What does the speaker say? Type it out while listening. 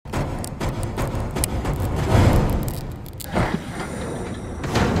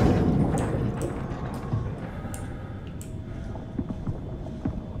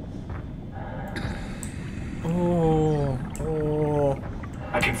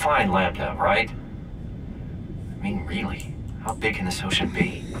find Lambda, right? I mean, really, how big can this ocean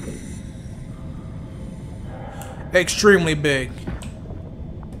be? Extremely big.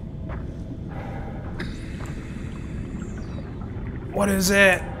 What is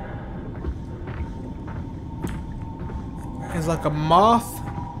that? It's like a moth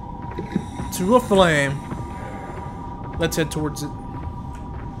to a flame. Let's head towards it.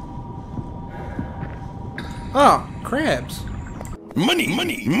 Oh, crabs. Money,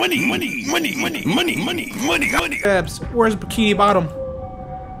 money, money, money, money, money, money, money, money, money. Crabs. Where's Bikini Bottom?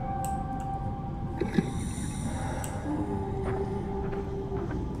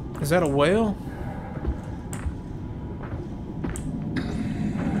 Is that a whale?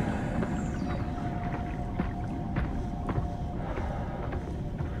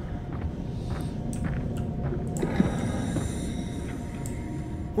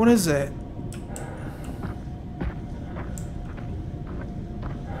 What is that?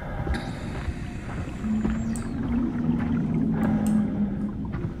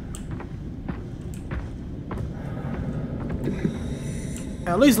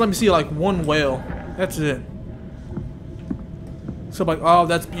 At least let me see like one whale. That's it. So like, oh,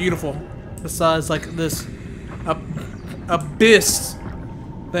 that's beautiful. Besides like this abyss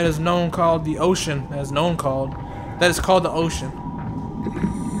that is known called the ocean, that is called the ocean.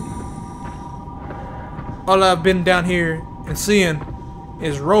 All I've been down here and seeing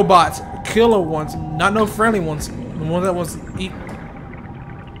is robots, killer ones, not no friendly ones, the one that wants to eat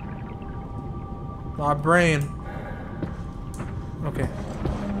my brain. Okay.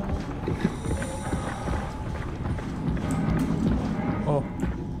 Oh.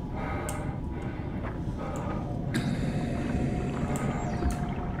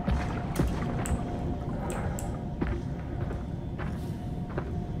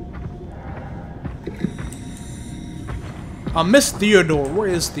 I miss Theodore. Where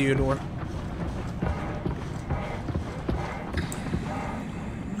is Theodore?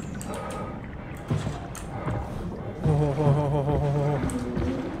 Oh.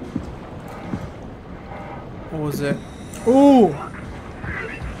 What was that? Ooh!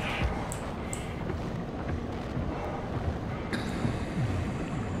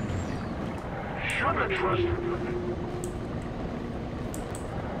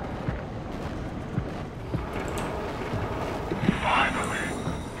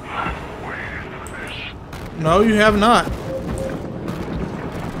 No, you have not.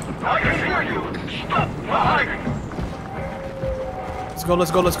 I can hear you. Stop hiding. Let's go,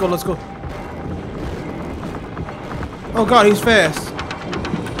 let's go, let's go, let's go. Oh god, he's fast.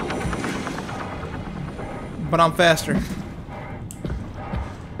 But I'm faster.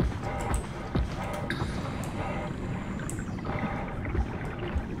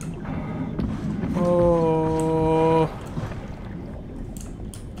 Oh.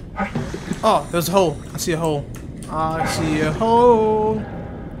 Oh, there's a hole. I see a hole. I see a hole.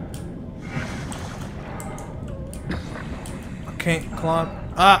 I can't climb.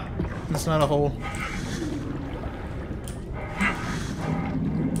 Ah, that's not a hole.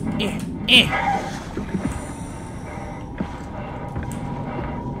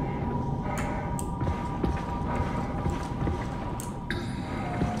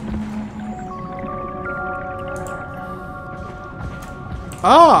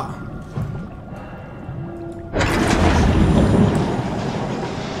 Ah!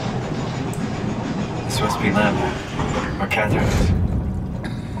 This must be Lambda, or Catherine's.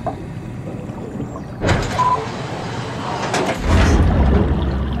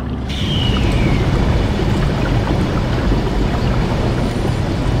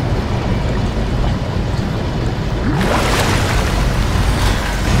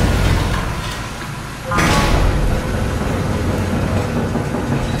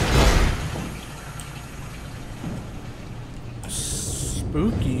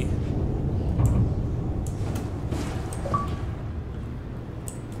 Spooky.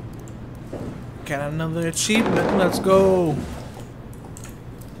 Got another achievement. Let's go.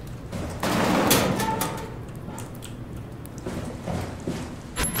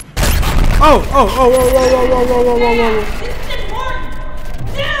 Oh, oh, oh, whoa, whoa, whoa, whoa, whoa, whoa, whoa, whoa, whoa.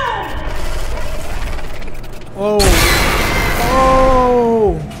 Oh. Oh.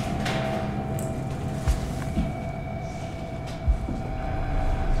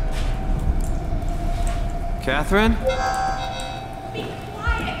 Catherine? Be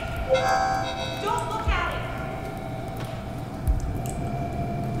quiet! Don't look at it!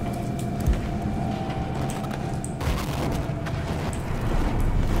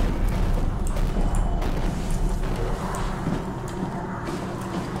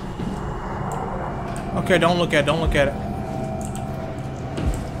 Okay, don't look at it. Don't look at it.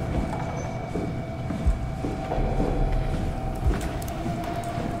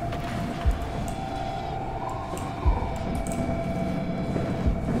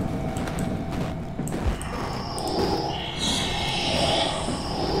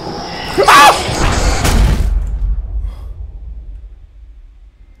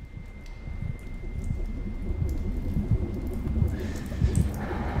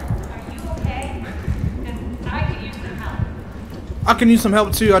 I can use some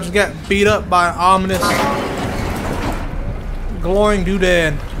help too. I just got beat up by an ominous glowing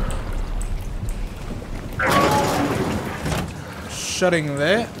doodad. Shutting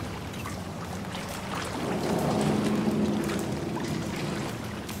that.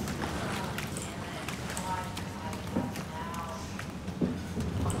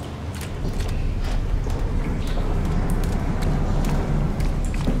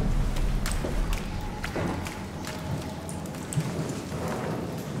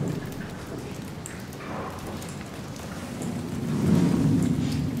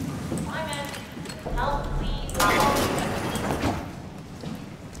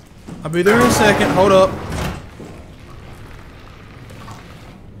 I'll be there in a second. Hold up.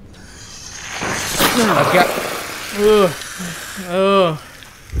 I've got.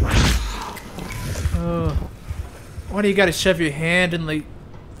 Why do you gotta shove your hand in the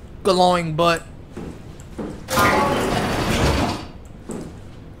glowing butt?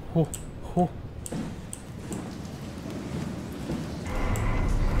 Oh, oh.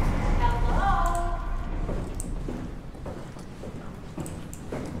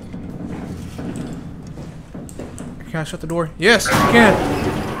 Can I shut the door? Yes, I can.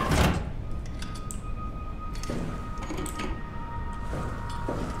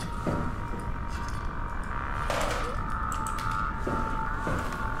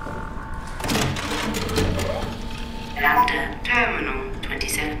 Lambda Terminal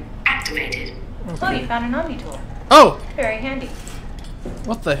 27 activated. Oh, you found an Omni tool. Oh! Very handy.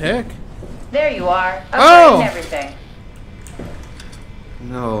 What the heck? There you are. Upgrading Oh! everything.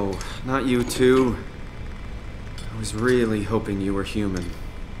 No, not you two. I was really hoping you were human.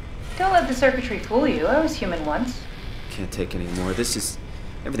 Don't let the circuitry fool you. I was human once. Can't take any more.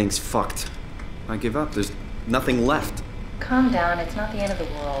 Everything's fucked. I give up. There's nothing left. Calm down. It's not the end of the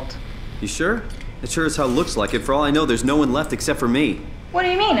world. You sure? It sure as hell looks like it. For all I know, there's no one left except for me. What do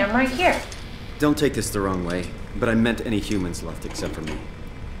you mean? I'm right here. Don't take this the wrong way, but I meant any humans left except for me.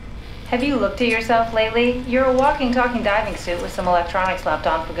 Have you looked at yourself lately? You're a walking, talking diving suit with some electronics slapped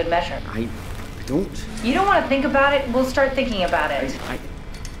on for good measure. I don't. You don't want to think about it? We'll start thinking about it.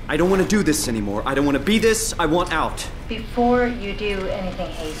 I don't want to do this anymore. I don't want to be this. I want out. Before you do anything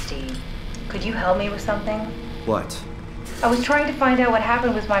hasty, could you help me with something? What? I was trying to find out what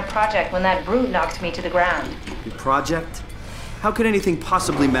happened with my project when that brute knocked me to the ground. Your project? How could anything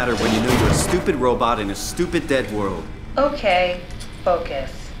possibly matter when you know you're a stupid robot in a stupid dead world? Okay,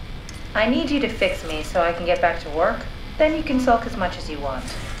 focus. I need you to fix me so I can get back to work. Then you can sulk as much as you want.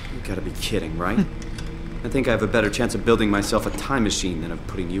 You gotta be kidding, right? I think I have a better chance of building myself a time machine than of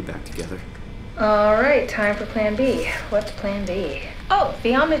putting you back together. Alright, time for plan B. What's plan B? Oh,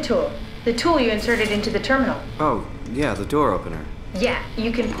 the Omnitool. The tool you inserted into the terminal. Oh, yeah, the door opener. Yeah,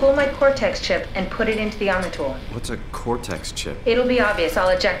 you can pull my Cortex chip and put it into the Omnitool. What's a Cortex chip? It'll be obvious. I'll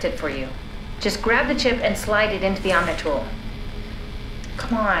eject it for you. Just grab the chip and slide it into the Omnitool.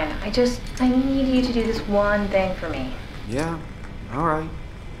 Come on, I need you to do this one thing for me. Yeah, alright.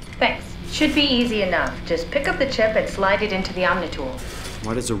 Thanks. Should be easy enough. Just pick up the chip and slide it into the Omnitool.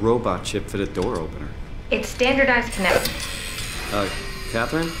 Why does a robot chip fit a door opener? It's standardized connect.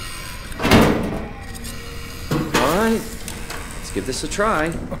 Catherine? Alright, let's give this a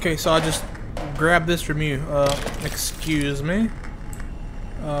try. Okay, so I just grabbed this from you. Excuse me.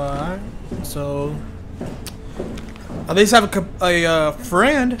 Alright, so at least have a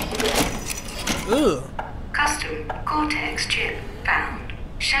friend. Ugh. Custom Cortex chip found.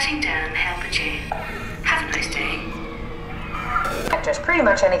 Shutting down helper chain. Have a nice day. Just pretty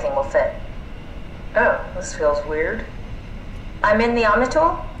much anything will fit. Oh, this feels weird. I'm in the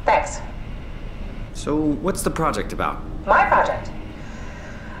Omnitool? Thanks. So, what's the project about? My project?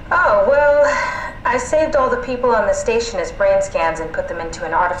 Oh, well, I saved all the people on the station as brain scans and put them into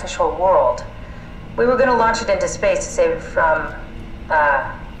an artificial world. We were gonna launch it into space to save it from,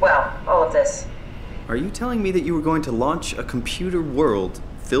 well, all of this. Are you telling me that you were going to launch a computer world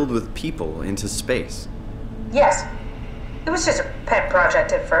filled with people into space? Yes. It was just a pet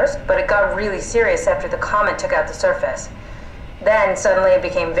project at first, but it got really serious after the comet took out the surface. Then suddenly it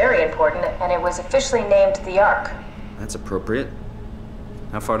became very important, and it was officially named the Ark. That's appropriate.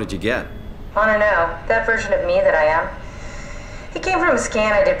 How far did you get? I don't know, that version of me that I am. It came from a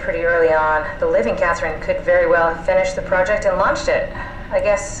scan I did pretty early on. The living Catherine could very well have finished the project and launched it. I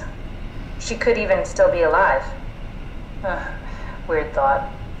guess she could even still be alive. Weird thought.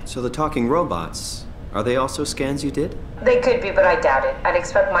 So the talking robots, are they also scans you did? They could be, but I doubt it. I'd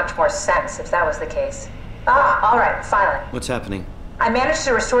expect much more sense if that was the case. All right, finally. What's happening? I managed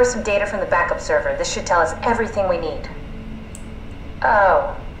to restore some data from the backup server. This should tell us everything we need.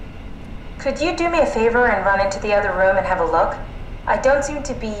 Oh. Could you do me a favor and run into the other room and have a look? I don't seem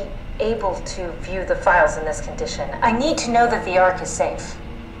to be able to view the files in this condition. I need to know that the Ark is safe.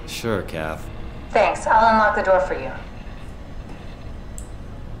 Sure, Kath. Thanks. I'll unlock the door for you.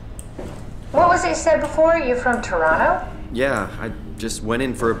 What was it you said before? You're from Toronto? Yeah, I just went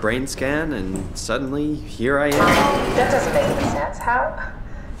in for a brain scan and suddenly here I am. That doesn't make any sense.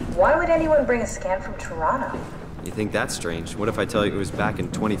 Why would anyone bring a scan from Toronto? You think that's strange? What if I tell you it was back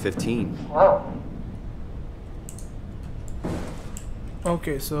in 2015? Whoa.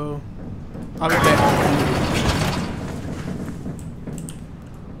 Okay, so I'll be back.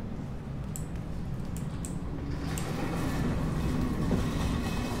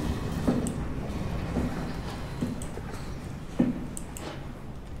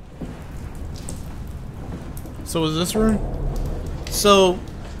 So is this room? So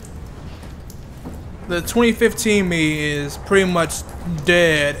the 2015 me is pretty much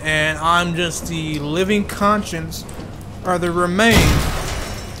dead, and I'm just the living conscience or the remains.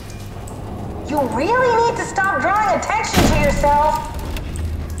 You really need to stop drawing attention to yourself.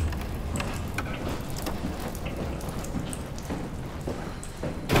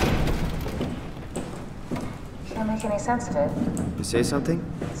 Can't make any sense of it. You say something?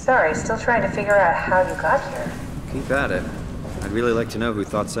 Sorry, still trying to figure out how you got here. Keep at it. I'd really like to know who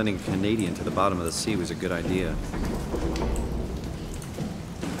thought sending a Canadian to the bottom of the sea was a good idea.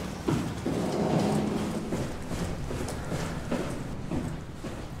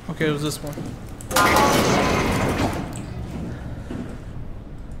 Okay, it was this one.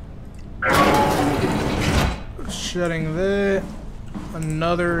 Shutting that.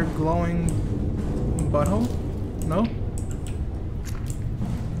 Another glowing butthole? No?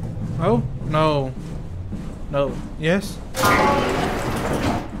 Oh? No. No. Yes?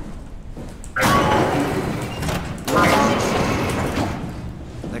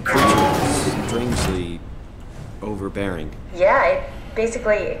 That creature is strangely overbearing. Yeah, it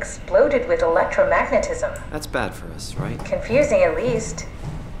basically exploded with electromagnetism. That's bad for us, right? Confusing at least.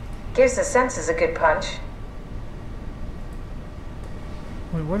 Gives the senses a good punch.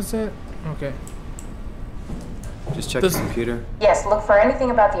 Wait, what is that? Okay. Just check This- the computer. Yes, look for anything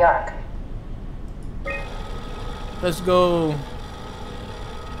about the Ark. Let's go.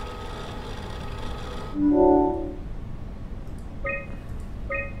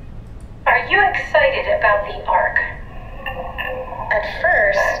 Are you excited about the Ark? At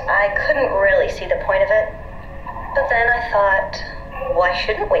first, I couldn't really see the point of it. But then I thought, why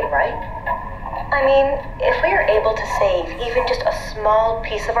shouldn't we, right? I mean, if we are able to save even just a small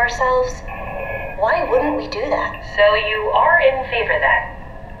piece of ourselves, why wouldn't we do that? So you are in favor then?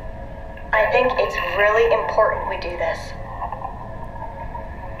 I think it's really important we do this.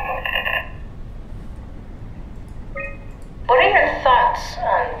 What are your thoughts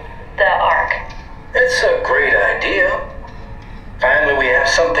on the Ark? It's a great idea. Finally, we have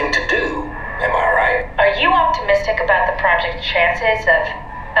something to do. Am I right? Are you optimistic about the project's chances of,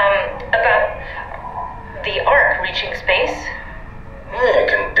 about the Ark reaching space? It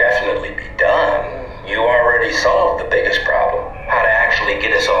can definitely be done. You already solved the biggest problem, how to actually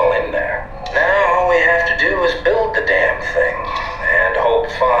get us all in there. Now all we have to do is build the damn thing, and hope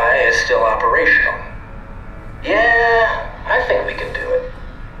Phi is still operational. Yeah, I think we can do it,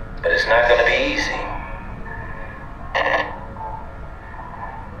 but it's not gonna be easy.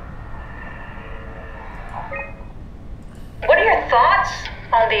 What are your thoughts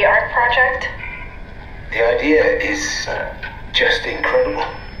on the Ark project? The idea is just incredible,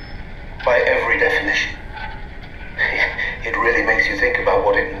 by every definition. It really makes you think about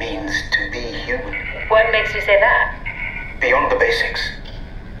what it means to be human. What makes you say that? Beyond the basics,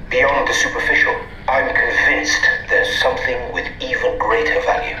 beyond the superficial, I'm convinced there's something with even greater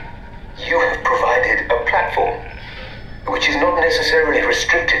value. You have provided a platform, which is not necessarily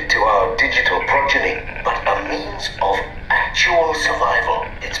restricted to our digital progeny, but a means of actual survival.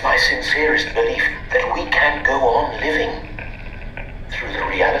 It's my sincerest belief that we can go on living through the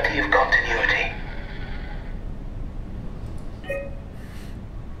reality of continuity.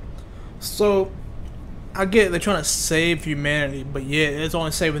 So, I get they're trying to save humanity, but yeah, it's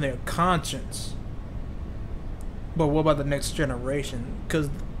only saving their conscience. But what about the next generation? Because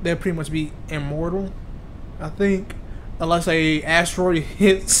they'll pretty much be immortal, I think. Unless a asteroid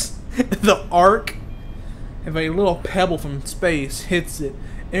hits the Ark. If a little pebble from space hits it,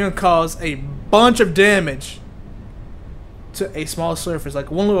 it's going to cause a bunch of damage to a small surface.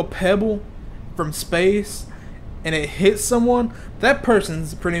 Like one little pebble from space, and it hits someone, that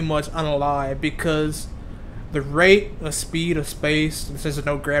person's pretty much unalive, because the rate, the speed of space, since there's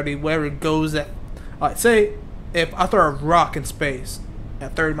no gravity, whatever it goes at, say if I throw a rock in space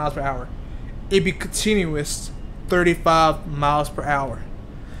at 30 miles per hour, it'd be continuous 35 miles per hour.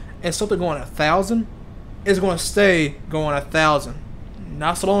 And something going 1,000 is going to stay going 1,000.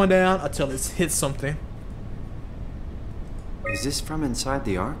 Not slowing down until it hits something. Is this from inside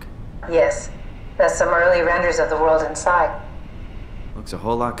the Ark? Yes, that's some early renders of the world inside. Looks a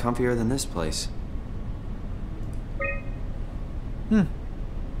whole lot comfier than this place.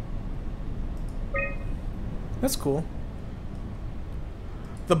 That's cool.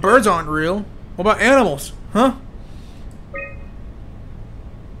 The birds aren't real. What about animals? Huh?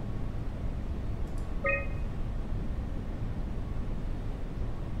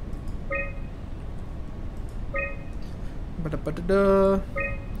 Ba-da-ba-da-da.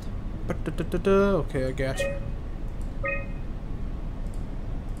 Ba-da-da-da-da. Okay, I got you.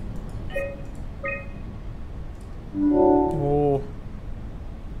 Oh.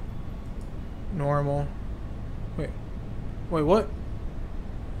 Normal. Wait, what?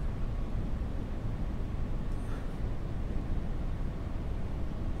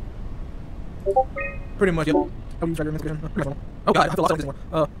 Pretty much, yep. Oh god, I have to lock this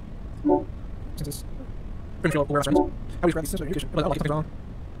more. Since it's pretty sure we're on strings. How we grab these systems, but I don't like something wrong.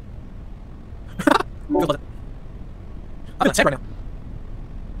 Good luck. I'm in attack right now.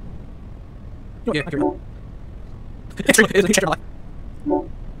 Oh, yeah, I can read. Extreme is a life.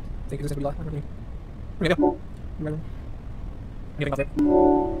 Think this is gonna be live. We're gonna go. I'm getting off it.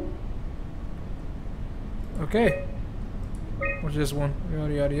 Okay. What's this one?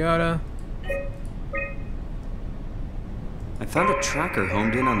 Yada yada yada. I found a tracker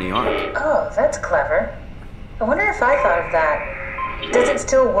homed in on the Ark. Oh, that's clever. I wonder if I thought of that. Does it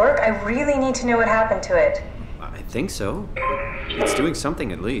still work? I really need to know what happened to it. I think so. It's doing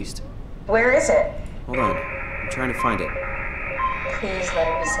something at least. Where is it? Hold on. I'm trying to find it. Please let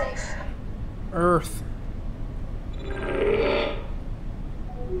it be safe. Earth.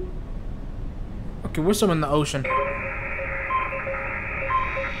 Okay, where's some in the ocean?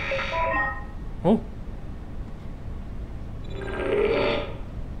 Oh.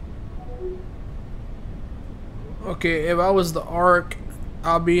 Okay, if I was the Ark,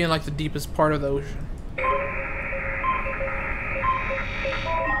 I'll be in like the deepest part of the ocean.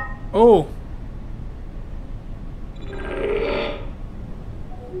 Oh.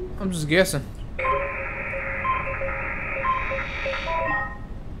 I'm just guessing.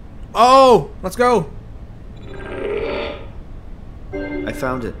 Oh, let's go. I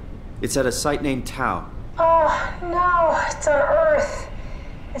found it. It's at a site named Tau. Oh, no, it's on Earth.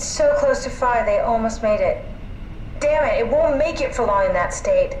 It's so close to Phi, they almost made it. Damn it, it won't make it for long in that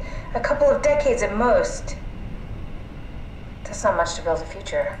state. A couple of decades at most. That's not much to build a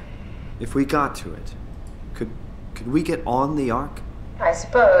future. If we got to it, could we get on the Ark? I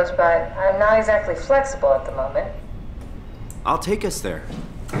suppose, but I'm not exactly flexible at the moment. I'll take us there.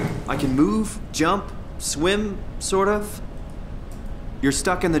 I can move, jump, swim, sort of. You're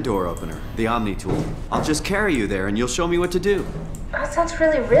stuck in the door opener, the Omni tool. I'll just carry you there and you'll show me what to do. That sounds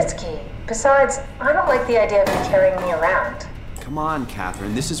really risky. Besides, I don't like the idea of you carrying me around. Come on,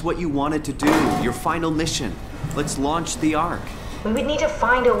 Catherine. This is what you wanted to do. Your final mission. Let's launch the Ark. We would need to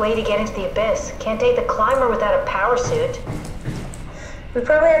find a way to get into the abyss. Can't take the climber without a power suit. We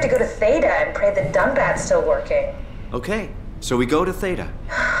probably have to go to Theta and pray the Dunbat's still working. Okay, so we go to Theta.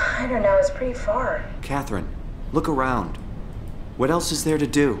 I don't know, it's pretty far. Catherine, look around. What else is there to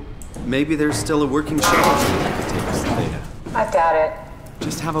do? Maybe there's still a working shuttle that could take us to Theta. I doubt it.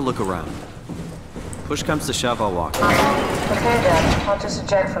 Just have a look around. Push comes to shove, I'll walk. Okay then, I'll just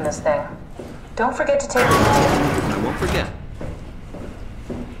eject from this thing. Don't forget to take the... I won't forget.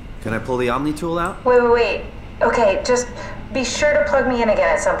 Can I pull the Omni tool out? Wait. Okay, just be sure to plug me in again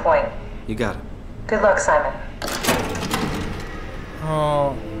at some point. You got it. Good luck, Simon.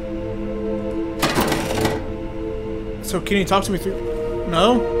 Oh. So can you talk to me through?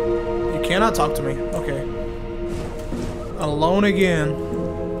 No? You cannot talk to me. Okay. Alone again.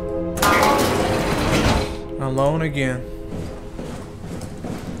 Alone again.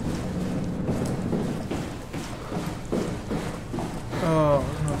 Oh,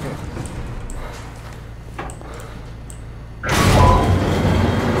 okay.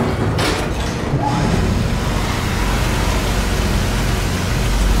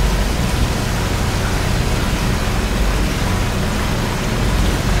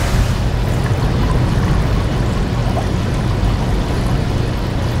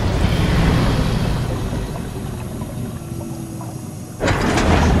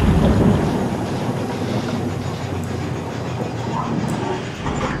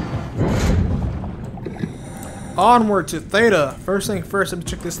 Onward to Theta. First thing first, let me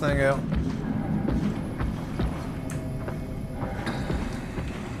check this thing out.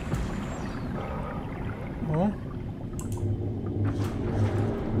 Oh.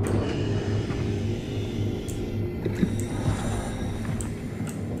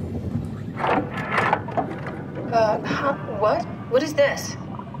 What? What is this?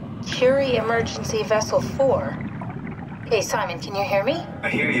 Curie Emergency Vessel 4. Hey, Simon, can you hear me? I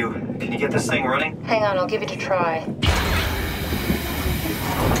hear you. Can you get this thing running? Hang on, I'll give it a try.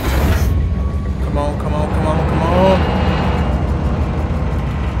 Come on, come on, come on, come on.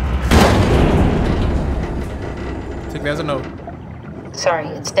 Take that as a no. Sorry,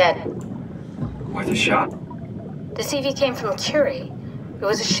 it's dead. Worth a shot? The CV came from Curie. It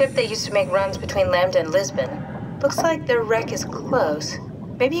was a ship that used to make runs between Lambda and Lisbon. Looks like their wreck is close.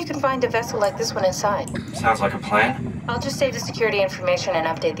 Maybe you can find a vessel like this one inside. Sounds like a plan. I'll just save the security information and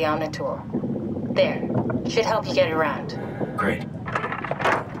update the Omni tool. There. Should help you get around. Great.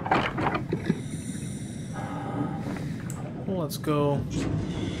 Let's go.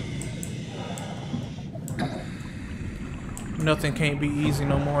 Nothing can't be easy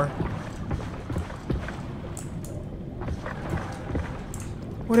no more.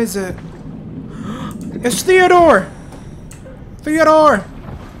 What is it? It's Theodore! Theodore!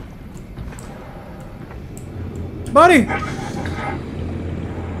 Buddy!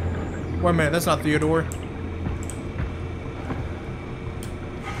 Wait a minute, that's not Theodore.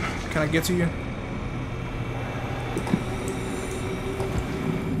 Can I get to you?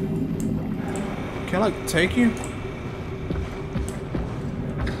 Can I, like, take you?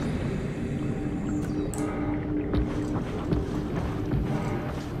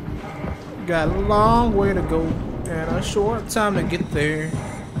 Got a long way to go and a short time to get there.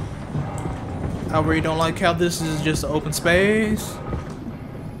 I really don't like how this is just open space.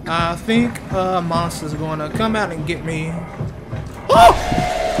 I think a monster's gonna come out and get me. Oh!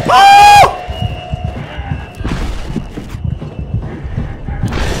 Oh!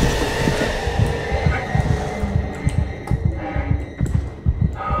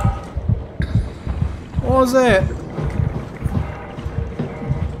 What was that?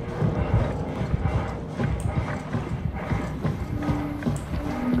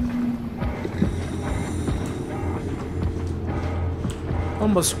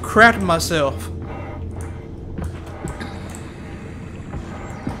 Almost crapped myself.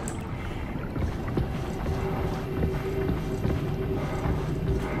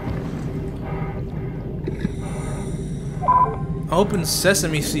 Open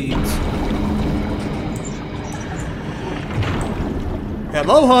sesame seeds.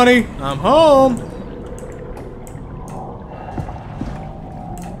 Hello, honey. I'm home.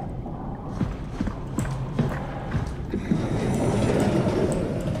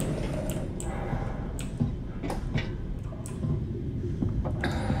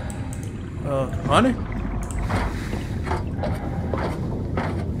 Honey?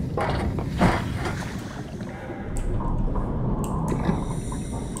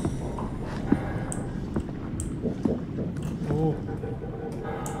 Ooh.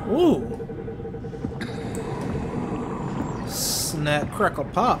 Ooh. Snap, crackle,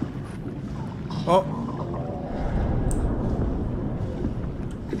 pop. Oh.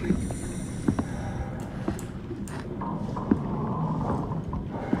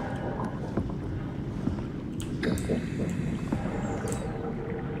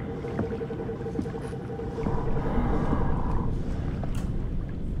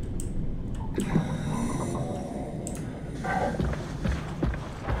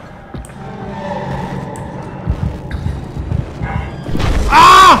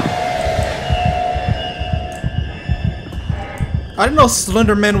 I didn't know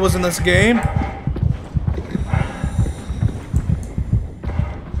Slenderman was in this game.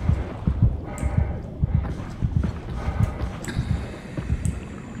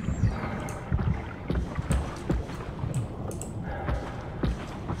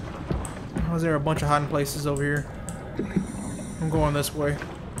 Why is there a bunch of hiding places over here? I'm going this way.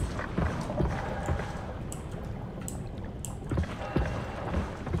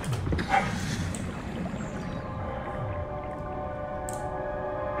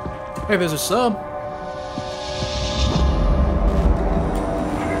 Hey, there's a sub.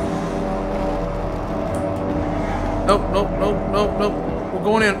 Nope, nope, nope, nope, nope. We're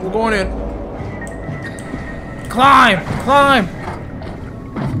going in, we're going in. Climb! Climb!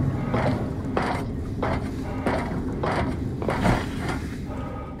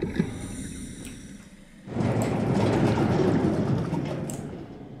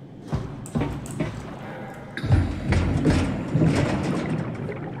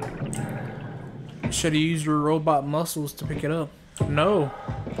 Should have used your robot muscles to pick it up. No.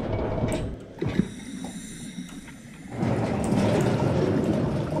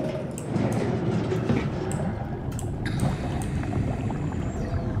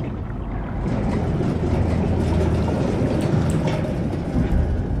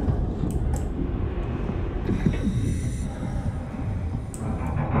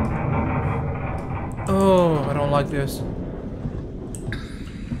 like this.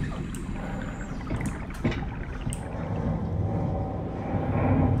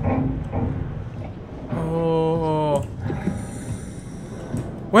 Oh.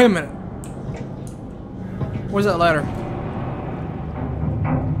 Wait a minute. Where's that ladder?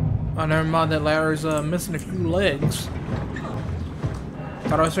 Oh, never mind. That ladder's missing a few legs.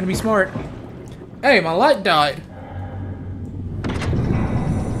 Thought I was trying to be smart. Hey, my light died.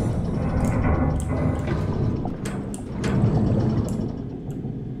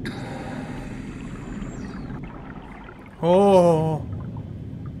 Oh.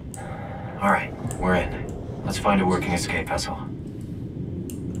 Alright, we're in. Let's find a working escape vessel.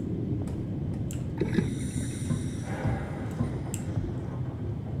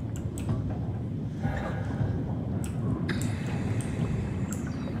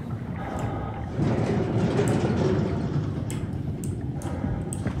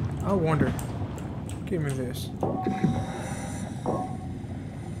 I wonder. Give me this.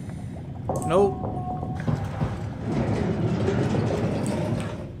 Nope.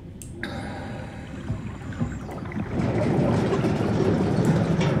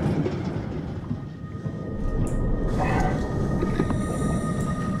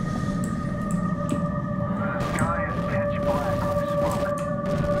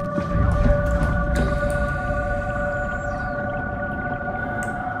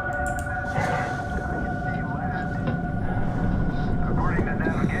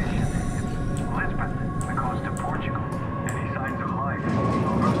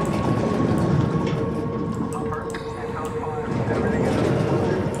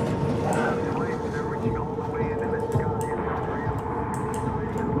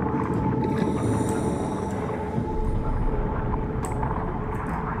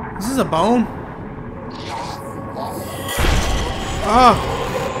 Is this a bone? Ah!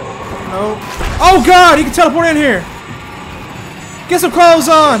 No. Oh god! He can teleport in here! Get some clothes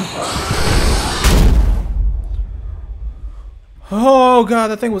on! Oh god,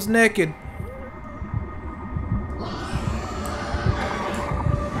 that thing was naked.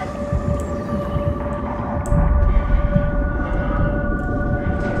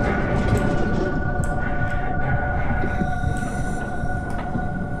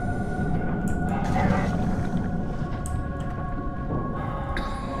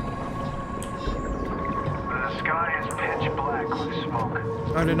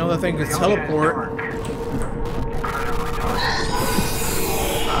 I didn't know that thing could teleport.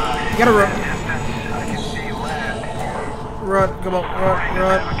 You gotta run. Run, come on,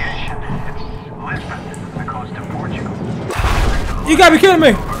 run. You gotta be kidding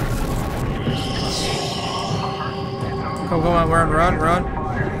me! Come on, run.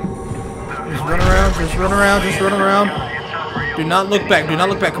 Just run around. Do not look back,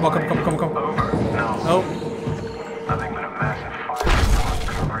 Come on. Nope.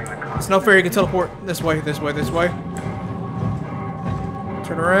 It's no fair, you can teleport this way.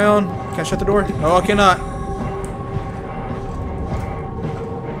 Turn around. Can I shut the door? No, I cannot.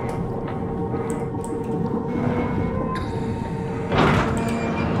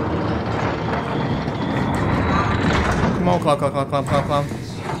 Come on, climb.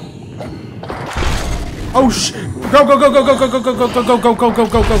 Oh sh!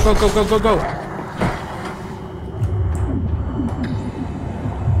 Go!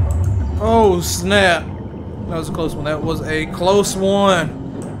 Oh snap! That was a close one.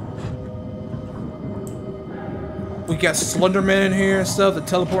 We got Slenderman in here and stuff. The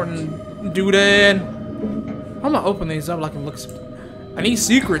teleporting doodad. I'm gonna open these up like it looks. I need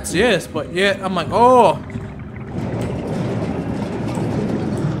secrets, yes, but yet I'm like, oh.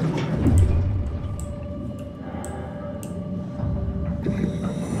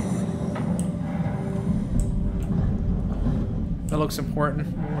 That looks important.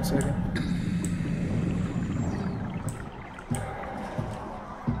 1 second.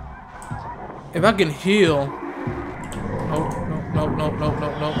 If I can heal. No.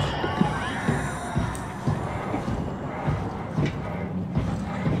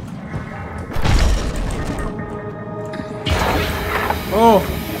 Oh.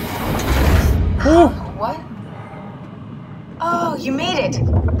 What? Oh, you made it.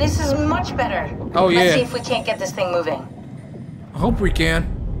 This is much better. Oh, yeah. Let's see if we can't get this thing moving. I hope we can.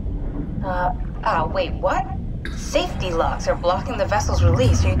 Wait, what? Safety locks are blocking the vessel's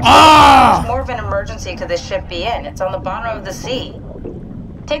release. Are you kidding? Ah! How more of an emergency could this ship be in? It's on the bottom of the sea.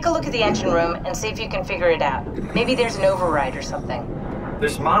 Take a look at the engine room and see if you can figure it out. Maybe there's an override or something.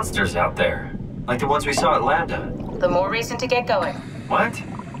 There's monsters out there, like the ones we saw at Lambda. The more reason to get going. What?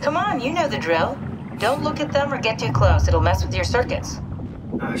 Come on, you know the drill. Don't look at them or get too close. It'll mess with your circuits.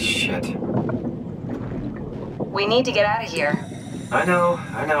 Oh, shit. We need to get out of here. I know,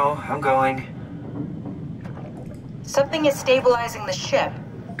 I'm going. Something is stabilizing the ship.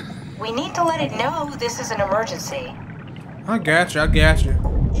 We need to let it know this is an emergency. I got you.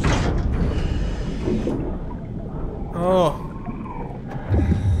 Oh.